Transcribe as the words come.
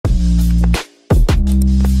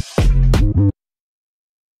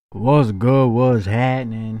What's good? What's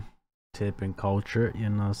happening? Tipping culture, you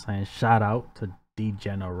know what I'm saying? Shout out to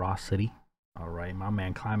Degenerocity. All right, my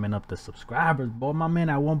man climbing up the subscribers, boy. My man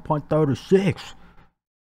at 1.36.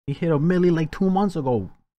 He hit a milli like 2 months ago. You know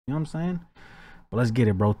what I'm saying? But let's get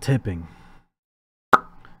it, bro. Tipping.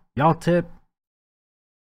 Y'all tip.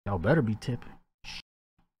 Y'all better be tipping.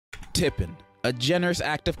 Tipping. A generous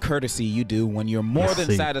act of courtesy you do when you're more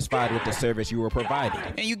than satisfied with the service you were provided,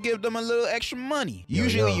 and you give them a little extra money.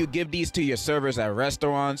 Usually you give these to your servers at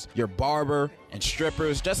restaurants, your barber, and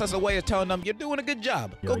strippers, just as a way of telling them you're doing a good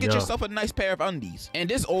job. Go get yourself a nice pair of undies. And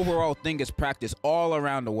this overall thing is practiced all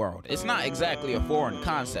around the world. It's not exactly a foreign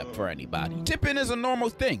concept for anybody. Tipping is a normal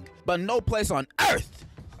thing, but no place on earth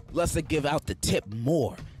lets it give out the tip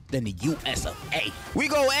more than the US of A. We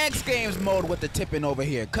go X Games mode with the tipping over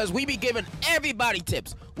here, cause we be giving everybody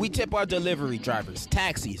tips. We tip our delivery drivers,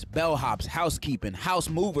 taxis, bellhops, housekeeping, house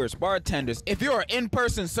movers, bartenders. If you're an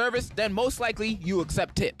in-person service, then most likely you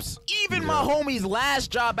accept tips. Even my homie's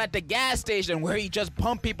last job at the gas station, where he just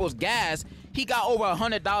pumped people's gas, he got over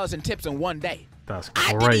 $100 in tips in one day. That's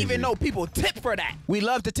crazy. I didn't even know people tip for that. We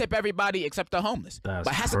love to tip everybody except the homeless. But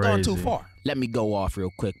has it gone too far? Let me go off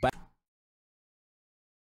real quick.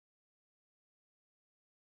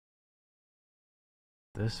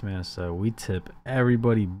 This man said we tip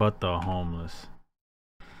everybody but the homeless.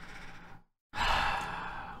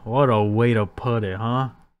 What a way to put it, huh?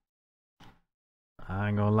 I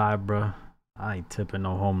ain't gonna lie, bro. I ain't tipping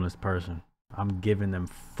no homeless person. I'm giving them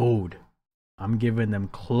food. I'm giving them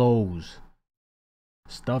clothes.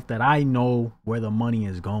 Stuff that I know where the money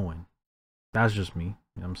is going. That's just me.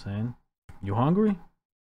 You know what I'm saying? You hungry?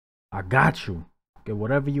 I got you. Get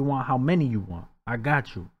whatever you want, how many you want. I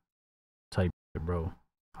got you. Type shit, bro.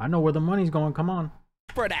 I know where the money's going. Come on.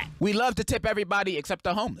 For that, we love to tip everybody except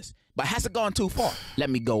the homeless. But has it gone too far? Let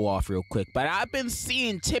me go off real quick. But I've been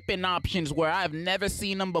seeing tipping options where I've never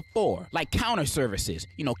seen them before. Like counter services,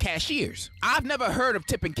 you know, cashiers. I've never heard of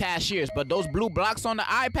tipping cashiers, but those blue blocks on the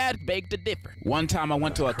iPad beg to differ. One time I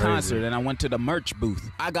went to a concert and I went to the merch booth.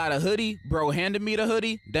 I got a hoodie, bro handed me the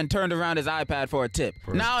hoodie, then turned around his iPad for a tip.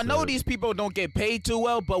 Now I know these people don't get paid too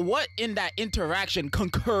well, but what in that interaction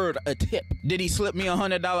concurred a tip? Did he slip me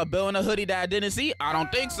 $100 bill in a hoodie that I didn't see? I don't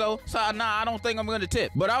think so. So nah, I don't think I'm gonna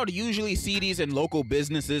tip. But I would usually see these in local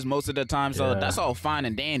businesses most of the time, so that's all fine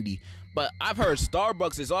and dandy. But I've heard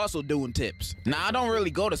Starbucks is also doing tips. Now I don't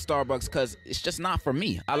really go to Starbucks because it's just not for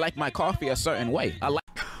me. I like my coffee a certain way. I like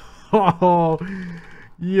oh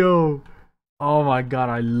my god,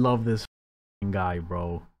 I love this guy,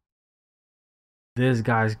 bro. This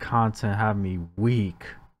guy's content have me weak.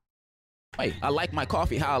 Hey, I like my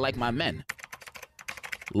coffee how I like my men.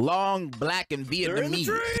 Long, black, and Vietnamese.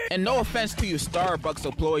 And no offense to you Starbucks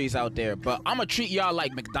employees out there, but I'ma treat y'all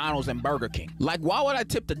like McDonald's and Burger King. Like, why would I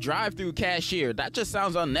tip the drive-through cashier? That just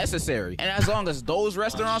sounds unnecessary. And as long as those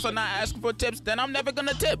restaurants are not asking for tips, then I'm never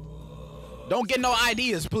gonna tip. Don't get no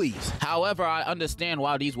ideas, please. However, I understand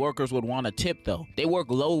why these workers would want to tip, though. They work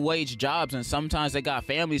low-wage jobs, and sometimes they got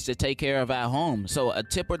families to take care of at home, so a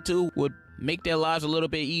tip or two would make their lives a little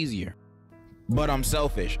bit easier. But I'm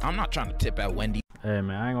selfish. I'm not trying to tip at Wendy's. Hey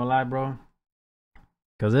man, I ain't gonna lie, bro.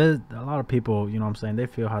 Cause there's a lot of people, you know what I'm saying, they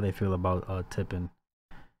feel how they feel about tipping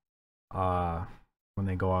when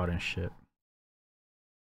they go out and shit.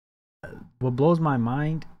 What blows my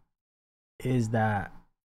mind is that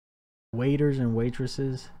waiters and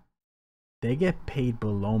waitresses, they get paid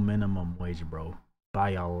below minimum wage, bro,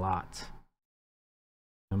 by a lot. You know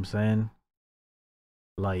what I'm saying?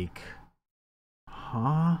 Like,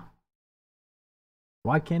 huh?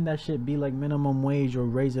 Why can't that shit be like minimum wage or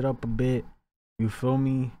raise it up a bit? You feel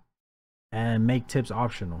me? And make tips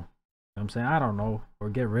optional. You know what I'm saying? I don't know. Or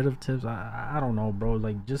get rid of tips. I don't know, bro.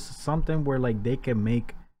 Like just something where like they can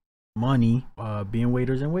make money being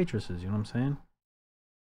waiters and waitresses. You know what I'm saying?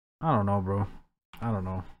 I don't know, bro. I don't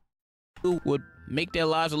know. Would make their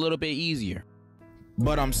lives a little bit easier.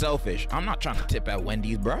 But I'm selfish. I'm not trying to tip at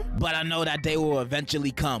Wendy's, bro. But I know that day will eventually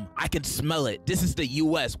come. I can smell it. This is the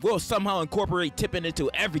US. We'll somehow incorporate tipping into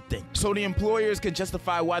everything, so the employers can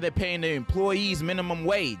justify why they're paying their employees minimum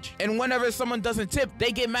wage. And whenever someone doesn't tip,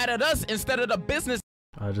 they get mad at us instead of the business.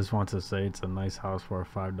 I just want to say it's a nice house for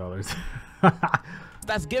 $5.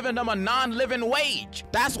 That's giving them a non-living wage.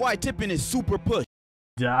 That's why tipping is super push.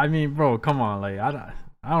 Yeah, I mean, bro, come on. Like, I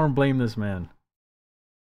don't blame this man.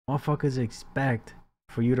 Motherfuckers expect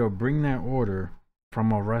for you to bring that order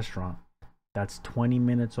from a restaurant that's 20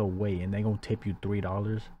 minutes away and they gonna tip you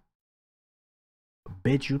 $3.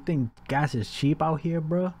 Bitch, you think gas is cheap out here,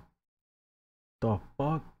 bruh? The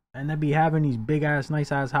fuck? And they be having these big ass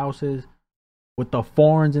nice ass houses with the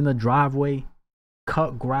foreigns in the driveway.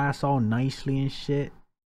 cut grass all nicely and shit.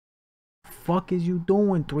 Fuck is you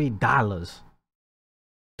doing $3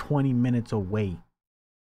 20 minutes away?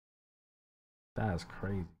 That's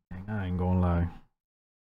crazy, gang. I ain't gonna lie.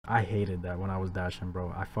 I hated that when I was dashing,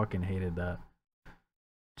 bro. I fucking hated that.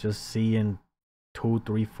 Just seeing $2,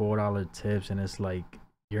 $3, $4 tips and it's like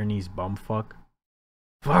your niece bumfuck.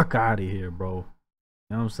 Fuck out of here, bro.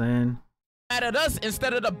 You know what I'm saying? At us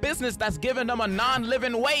instead of the business that's giving them a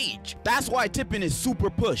non-living wage. That's why tipping is super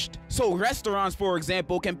pushed. So restaurants, for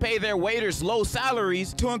example, can pay their waiters low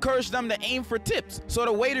salaries to encourage them to aim for tips. So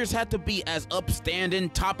the waiters had to be as upstanding,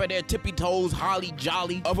 top of their tippy toes, holly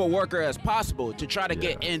jolly of a worker as possible to try to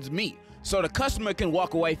get ends meet. So the customer can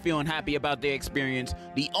walk away feeling happy about their experience,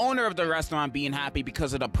 the owner of the restaurant being happy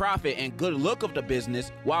because of the profit and good look of the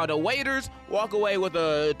business, while the waiters walk away with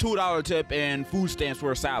a $2 tip and food stamps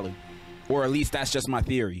for a salary. Or at least that's just my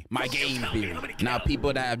theory, my game theory. Now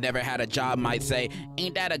people that have never had a job might say,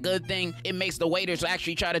 ain't that a good thing? It makes the waiters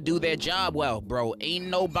actually try to do their job well. Bro, ain't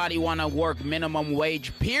nobody wanna work minimum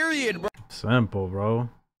wage, period, bro. Simple, bro.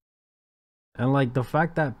 And like the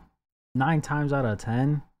fact that 9 times out of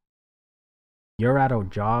 10, you're at a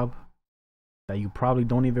job that you probably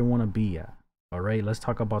don't even want to be at. All right, let's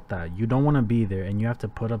talk about that. You don't want to be there and you have to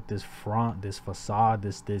put up this front, this facade,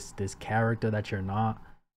 this character that you're not.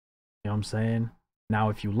 You know what I'm saying? Now,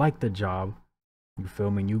 if you like the job, you feel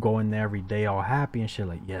me? You go in there every day all happy and shit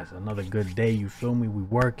like, yes, another good day. You feel me? We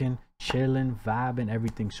working, chilling, vibing,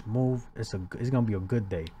 everything smooth. It's gonna be a good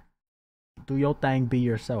day. Do your thing, be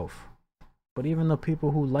yourself. But even the people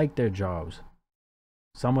who like their jobs,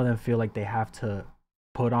 some of them feel like they have to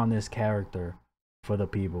put on this character for the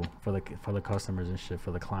people, for the customers and shit, for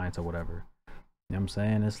the clients or whatever. You know what I'm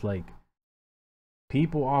saying? It's like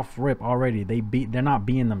people off rip already, they're not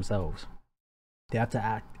being themselves. They have to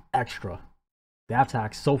act extra. They have to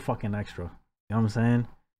act so fucking extra. You know what I'm saying?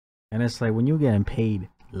 And it's like when you're getting paid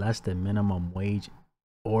less than minimum wage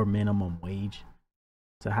or minimum wage,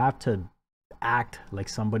 to have to act like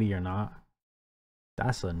somebody you're not,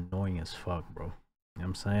 that's annoying as fuck, bro. You know what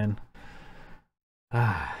I'm saying?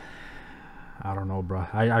 I don't know, bro.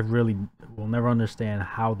 I really will never understand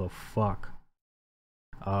how the fuck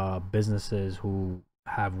businesses who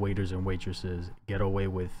have waiters and waitresses get away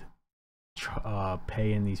with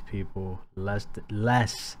paying these people less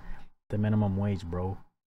than minimum wage, bro.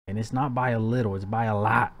 And it's not by a little, it's by a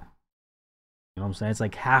lot. You know what I'm saying? It's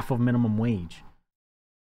like half of minimum wage.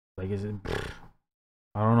 Like, is it?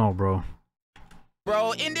 I don't know, bro.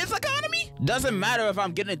 Bro, in this economy, doesn't matter if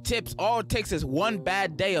I'm getting tips. All it takes is one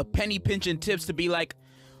bad day of penny pinching tips to be like,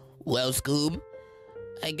 well, Scoob,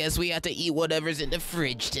 I guess we have to eat whatever's in the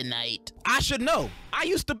fridge tonight. I should know. I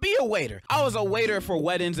used to be a waiter. I was a waiter for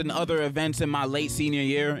weddings and other events in my late senior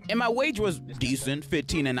year, and my wage was decent,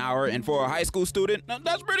 $15 an hour, and for a high school student,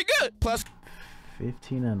 that's pretty good. Plus,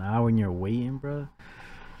 $15 an hour and you're waiting, bro.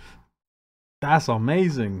 That's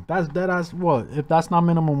amazing. That's what? If that's not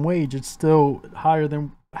minimum wage, it's still higher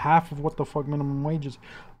than half of what the fuck minimum wage is.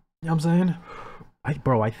 You know what I'm saying?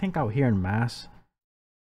 Bro, I think out here in Mass,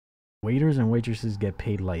 waiters and waitresses get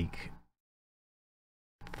paid like,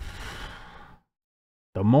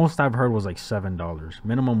 the most I've heard was like $7.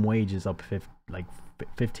 Minimum wage is up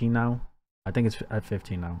 15 now. I think it's at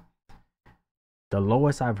 15 now. The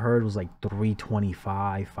lowest I've heard was like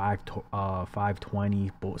 $3.25,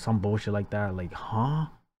 $5.20, some bullshit like that. Like, huh?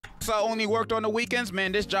 So I only worked on the weekends,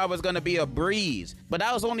 man. This job was gonna be a breeze. But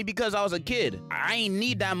that was only because I was a kid. I ain't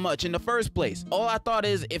need that much in the first place. All I thought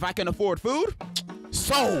is, if I can afford food,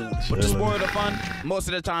 sold. But to spoil the fun, most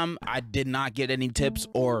of the time I did not get any tips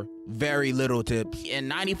or very little tips. And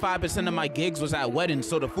 95% of my gigs was at weddings,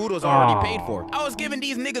 so the food was already paid for. I was giving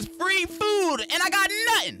these niggas free food and I got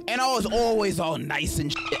nothing. And I was always all nice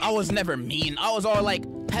and shit. I was never mean. I was all like,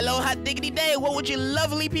 hello, hot diggity day, what would you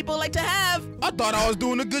lovely people like to have? I thought I was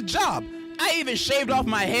doing a good job. I even shaved off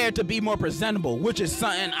my hair to be more presentable, which is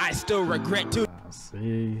something I still regret too.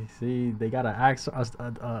 See, they gotta act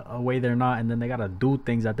a way they're not, and then they gotta do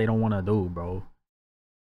things that they don't want to do, bro.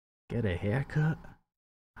 Get a haircut?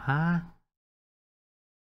 Huh?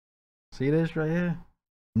 See this right here?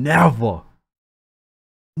 Never.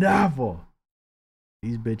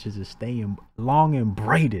 These bitches are staying long and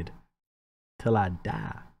braided till I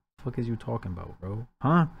die. Fuck is you talking about, bro?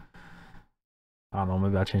 Huh? I don't know,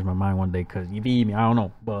 maybe I'll change my mind one day, cause you feed me, I don't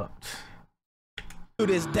know, but to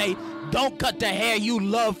this day, don't cut the hair you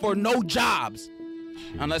love for no jobs.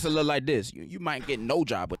 Jeez. Unless it look like this, you might get no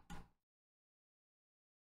job.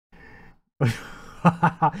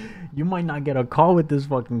 You might not get a call with this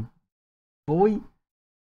fucking boy.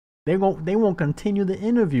 They won't continue the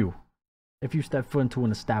interview if you step foot into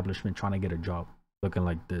an establishment trying to get a job. Looking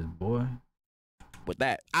like this, boy. With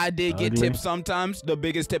that, I did get tips sometimes. The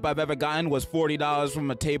biggest tip I've ever gotten was $40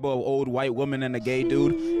 from a table of old white women and a gay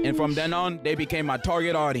dude. And from then on, they became my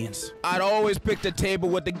target audience. I'd always pick the table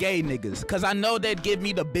with the gay niggas, because I know they'd give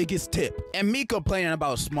me the biggest tip. And me complaining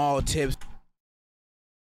about small tips.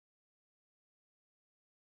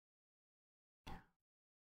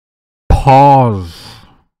 Pause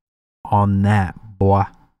on that, boy.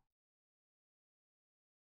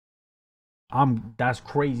 That's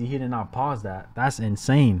crazy. He did not pause that. That's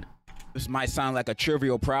insane. This might sound like a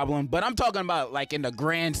trivial problem, but I'm talking about like in the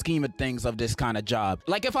grand scheme of things of this kind of job.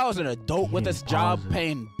 Like if I was an adult with this job,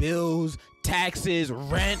 paying bills, taxes,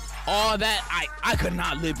 rent, all that, I could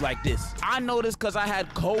not live like this. I know this because I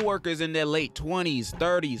had coworkers in their late 20s,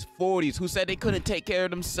 30s, 40s who said they couldn't take care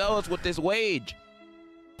of themselves with this wage.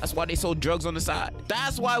 That's why they sold drugs on the side.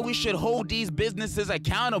 That's why we should hold these businesses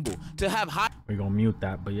accountable to have high. We're gonna mute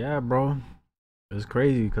that, but yeah, bro. It's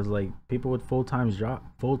crazy because like people with full-time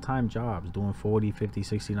jobs doing 40, 50,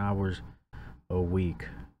 16 hours a week,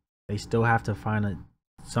 they still have to find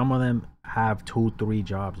some of them have 2, 3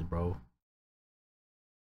 jobs, bro.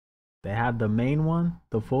 They have the main one,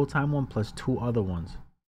 the full-time one, plus 2 other ones.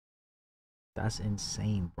 That's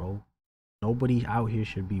insane, bro. Nobody out here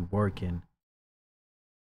should be working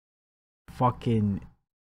fucking,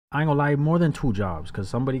 I ain't gonna lie, more than 2 jobs, because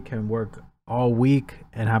somebody can work all week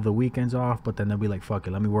and have the weekends off, but then they'll be like, fuck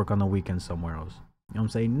it, let me work on the weekends somewhere else. You know what I'm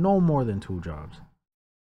saying? No more than 2 jobs.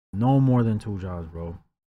 No more than 2 jobs, bro.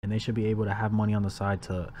 And they should be able to have money on the side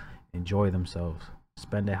to enjoy themselves,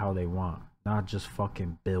 spend it how they want, not just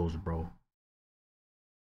fucking bills, bro.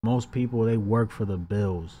 Most people, they work for the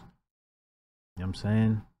bills. You know what I'm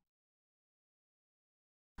saying?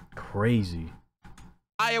 Crazy.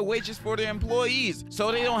 Higher wages for their employees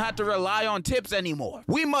so they don't have to rely on tips anymore.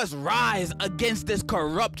 We must rise against this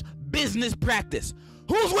corrupt business practice.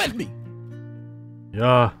 Who's with me?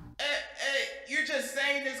 Yeah. Hey, you're just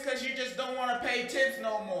saying this because you just don't want to pay tips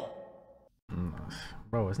no more.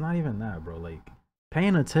 Bro, it's not even that, bro. Like,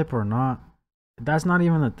 paying a tip or not, that's not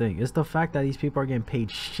even the thing. It's the fact that these people are getting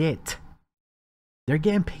paid shit. They're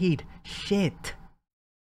getting paid shit.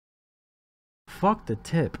 Fuck the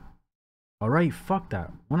tip. All right, fuck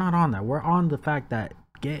that. We're not on that. We're on the fact that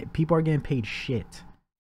people are getting paid shit.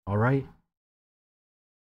 All right?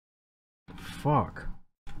 Fuck.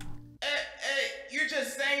 Hey, you're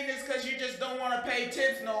just saying this because you just don't want to pay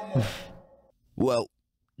tips no more. Well,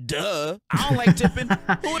 duh. I don't like tipping.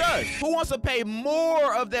 Who does? Who wants to pay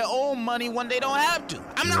more of their own money when they don't have to?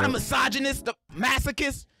 I'm not a misogynist, a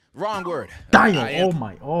masochist. Wrong word. Damn.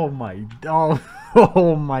 Oh my God.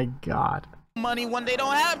 Money when they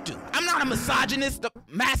don't have to. I'm not a misogynist, a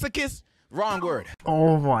masochist. Wrong word.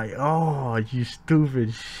 Oh, you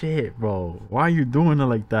stupid shit, bro. Why are you doing it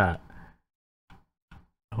like that?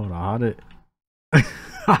 Hold on,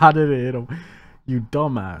 how did it hit him? You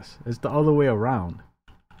dumbass. It's the other way around.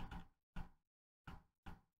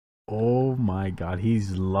 Oh my God,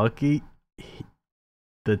 he's lucky.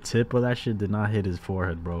 The tip of that shit did not hit his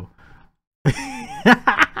forehead, bro.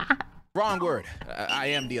 Wrong word. I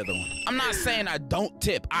am the other one. I'm not saying I don't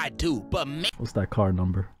tip. I do. But what's that card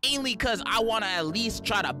number? Mainly because I want to at least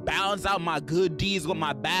try to balance out my good deeds with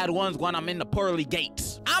my bad ones when I'm in the pearly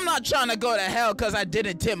gates. I'm not trying to go to hell because I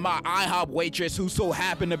didn't tip my IHOP waitress who so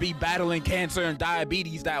happened to be battling cancer and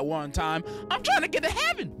diabetes that one time. I'm trying to get to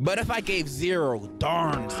heaven. But if I gave 0,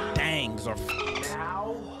 darns, dangs, or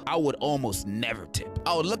I would almost never tip.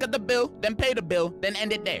 I would look at the bill, then pay the bill, then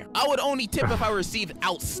end it there. I would only tip if I received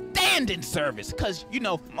outstanding service, because, you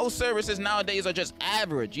know, most services nowadays are just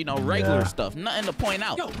average, you know, regular stuff. Nothing to point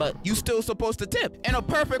out, but you still supposed to tip. In a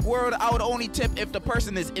perfect world, I would only tip if the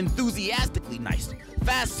person is enthusiastically nice.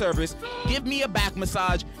 Fast service, give me a back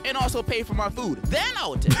massage, and also pay for my food. Then I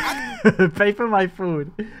would tip. Pay for my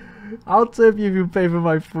food. I'll tip you if you pay for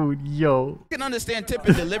my food, yo. I can understand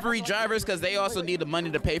tipping delivery drivers because they also need the money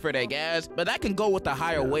to pay for their gas, but that can go with a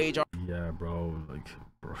higher wage. Yeah, bro. Like,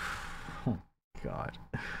 bro. Oh, God.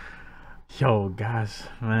 Yo, guys,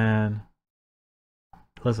 man.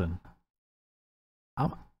 Listen.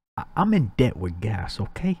 I'm in debt with gas,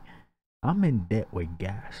 okay? I'm in debt with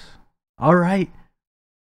gas. All right?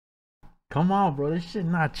 Come on, bro. This shit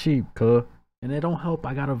not cheap, cuz. And it don't help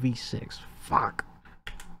I got a V6. Fuck.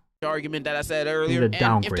 Argument that I said earlier,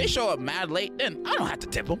 and if they show up mad late, then I don't have to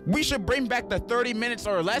tip them. We should bring back the 30 minutes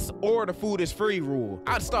or less or the food is free rule.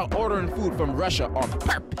 I'd start ordering food from Russia on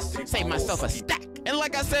purpose, save myself a stack. And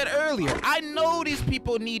like I said earlier, I know these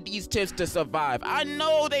people need these tips to survive. I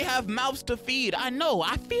know they have mouths to feed. I know,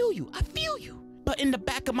 I feel you. But in the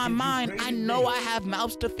back of my mind, I know I have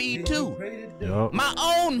mouths to feed too. Yep. My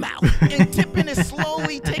own mouth. And tipping is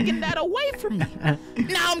slowly taking that away from me.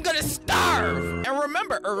 Now I'm gonna starve. And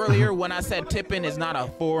remember earlier when I said tipping is not a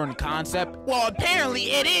foreign concept? Well,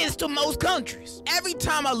 apparently it is to most countries. Every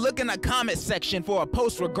time I look in the comment section for a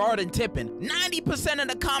post regarding tipping, 90% of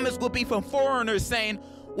the comments will be from foreigners saying,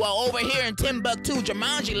 well, over here in Timbuktu,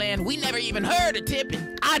 Jumanji land, we never even heard of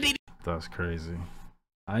tipping. That's crazy.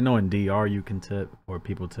 I know in DR you can tip, or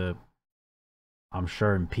people tip. I'm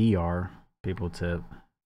sure in PR people tip.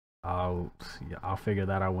 I'll figure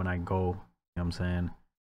that out when I go. You know what I'm saying?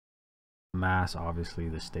 Mass, obviously,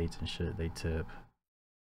 the states and shit, they tip.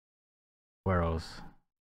 Where else?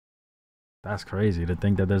 That's crazy to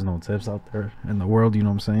think that there's no tips out there in the world, you know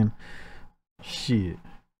what I'm saying? Shit.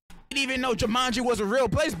 Didn't even know Jumanji was a real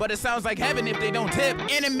place, but it sounds like heaven if they don't tip.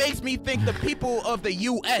 And it makes me think the people of the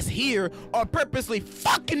US here are purposely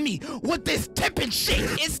fucking me with this tipping shit.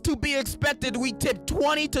 It's to be expected we tip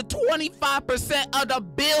 20 to 25% of the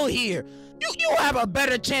bill here. You have a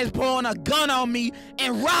better chance pulling a gun on me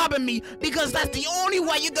and robbing me, because that's the only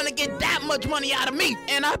way you're gonna get that much money out of me.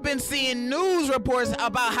 And I've been seeing news reports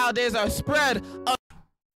about how there's a spread of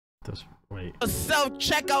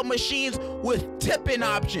self-checkout machines with tipping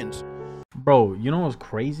options. Bro, you know what's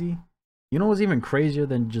crazy? You know what's even crazier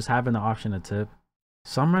than just having the option to tip?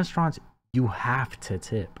 Some restaurants, you have to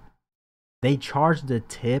tip. They charge the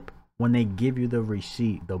tip when they give you the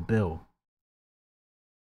receipt, the bill.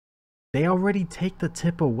 They already take the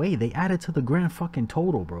tip away. They add it to the grand fucking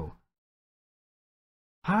total, bro.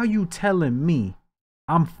 How are you telling me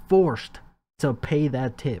I'm forced to pay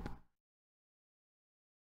that tip?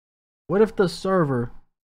 What if the server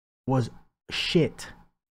was shit?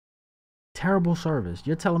 Terrible service.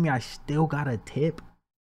 You're telling me I still got a tip?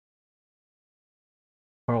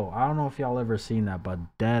 Bro, I don't know if y'all ever seen that, but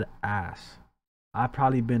dead ass. I've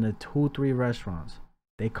probably been to 2-3 restaurants.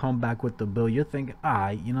 They come back with the bill. You're thinking,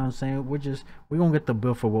 alright, you know what I'm saying? We're gonna get the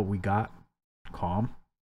bill for what we got. Calm.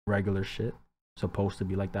 Regular shit. Supposed to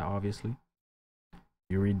be like that, obviously.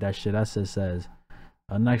 You read that shit, that says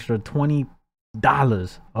an extra $20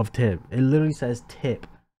 of tip. It literally says tip.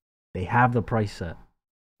 They have the price set,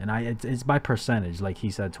 and it's by percentage, like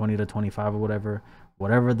he said, 20 to 25 or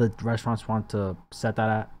whatever the restaurants want to set that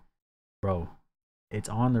at. Bro, it's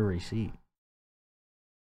on the receipt.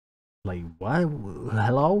 Like, what?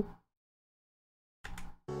 Hello?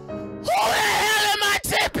 Who the hell am I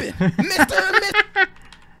tipping? Mr. and Miss.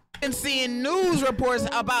 And seeing news reports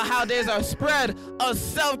about how there's a spread of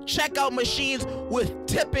self-checkout machines with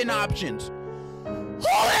tipping options. Who the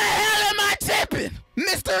hell am I tipping?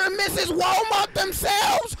 Mr. and Mrs. Walmart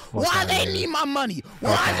themselves? Why they need my money?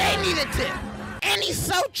 Why they need a tip? Any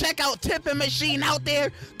self-checkout tipping machine out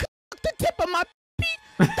there? The tip of my feet?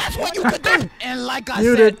 That's what you could do. And like I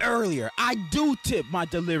said earlier, I do tip my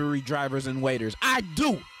delivery drivers and waiters. I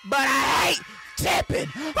do. But I hate tipping.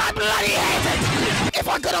 I bloody hate it. If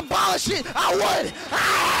I could abolish it, I would. I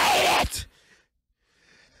hate it.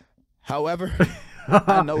 However,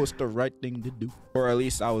 I know it's the right thing to do. Or at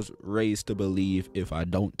least I was raised to believe if I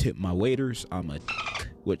don't tip my waiters, I'm a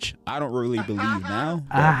which I don't really believe now.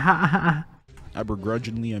 I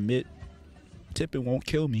begrudgingly admit tipping won't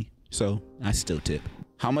kill me, so I still tip.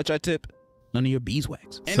 How much I tip? None of your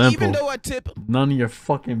beeswax. And even though I tip, none of your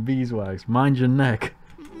fucking beeswax. Mind your neck.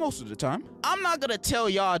 Most of the time, I'm not gonna tell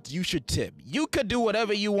y'all you should tip. You could do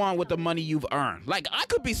whatever you want with the money you've earned. Like, I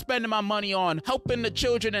could be spending my money on helping the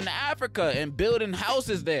children in Africa and building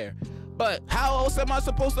houses there. But how else am I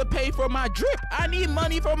supposed to pay for my drip? I need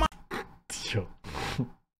money for my... Yo.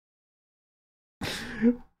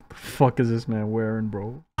 The fuck is this man wearing,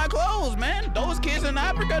 bro? My clothes, man. Those kids in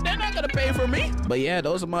Africa, they're not gonna pay for me. But yeah,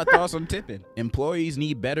 those are my thoughts on tipping. Employees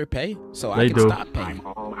need better pay, so I can stop paying.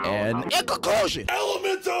 And in conclusion,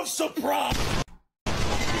 element of surprise.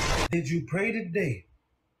 Did you pray today?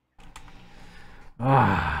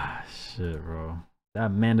 Ah, shit, bro.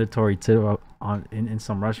 That mandatory tip in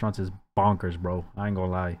some restaurants is bonkers, bro. I ain't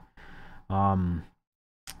gonna lie.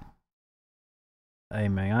 Hey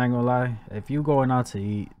man, I ain't gonna lie. If you going out to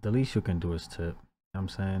eat, the least you can do is tip. You know what I'm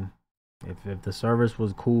saying? If the service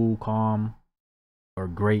was cool, calm, or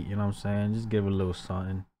great, you know what I'm saying? Just give it a little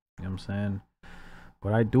something. You know what I'm saying?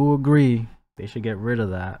 But I do agree they should get rid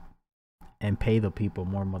of that and pay the people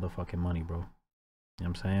more motherfucking money, bro. You know what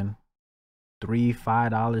I'm saying? $3, $5,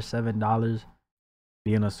 $7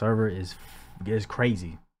 being a server is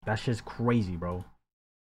crazy. That's just crazy, bro.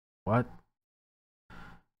 What?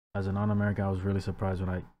 As a non-American, I was really surprised when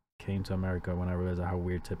I came to America when I realized how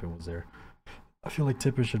weird tipping was there. I feel like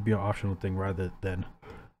tipping should be an optional thing rather than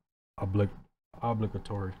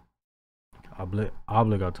obligatory.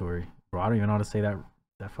 Obligatory. Bro, I don't even know how to say that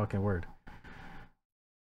fucking word.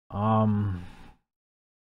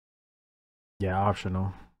 Yeah,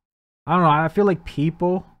 optional. I don't know. I feel like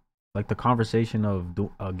people, like the conversation of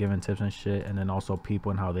giving tips and shit, and then also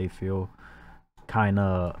people and how they feel, kind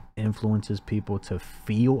of influences people to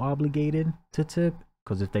feel obligated to tip.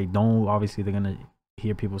 Because if they don't, obviously they're gonna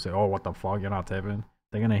hear people say, "Oh, what the fuck, you're not tipping."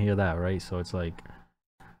 They're gonna hear that, right? So it's like,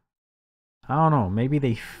 I don't know. Maybe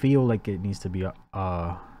they feel like it needs to be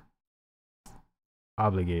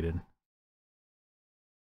obligated,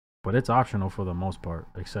 but it's optional for the most part,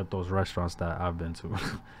 except those restaurants that I've been to.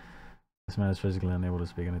 This man is physically unable to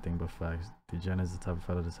speak anything but facts. Degen is the type of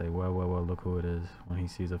fellow to say, well, look who it is when he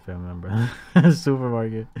sees a family member in a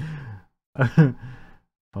supermarket.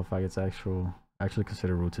 But fact, it's actually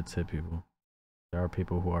considered rude to tip people. There are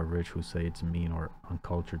people who are rich who say it's mean or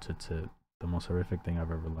uncultured to tip. The most horrific thing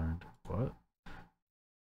I've ever learned. What?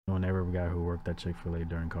 No neighbor guy who worked at Chick-fil-A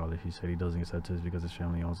during college, he said he doesn't accept tips because his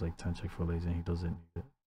family owns like 10 Chick-fil-A's and he doesn't need it.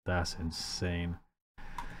 That's insane.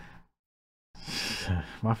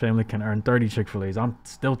 My family can earn 30 Chick-fil-A's. I'm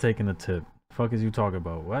still taking the tip. Fuck is you talking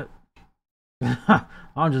about? What?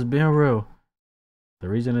 I'm just being real. The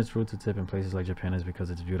reason it's rude to tip in places like Japan is because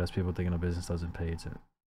it's viewed as people thinking a business doesn't pay its.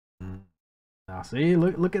 Now see,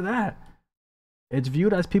 look at that. It's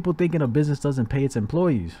viewed as people thinking a business doesn't pay its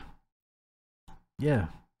employees. Yeah.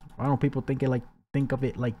 Why don't people think of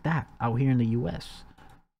it like that out here in the US?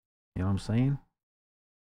 You know what I'm saying?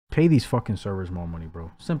 Pay these fucking servers more money,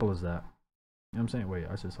 bro. Simple as that. You know what I'm saying? Wait,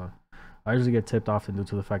 I usually get tipped often due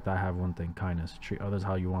to the fact that I have one thing: kindness. Treat others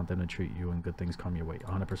how you want them to treat you, and good things come your way.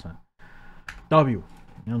 100%. W. You know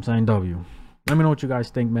what I'm saying? W. Let me know what you guys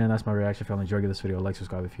think, man. That's my reaction. If y'all enjoyed this video, like,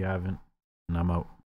 subscribe if you haven't. And I'm out.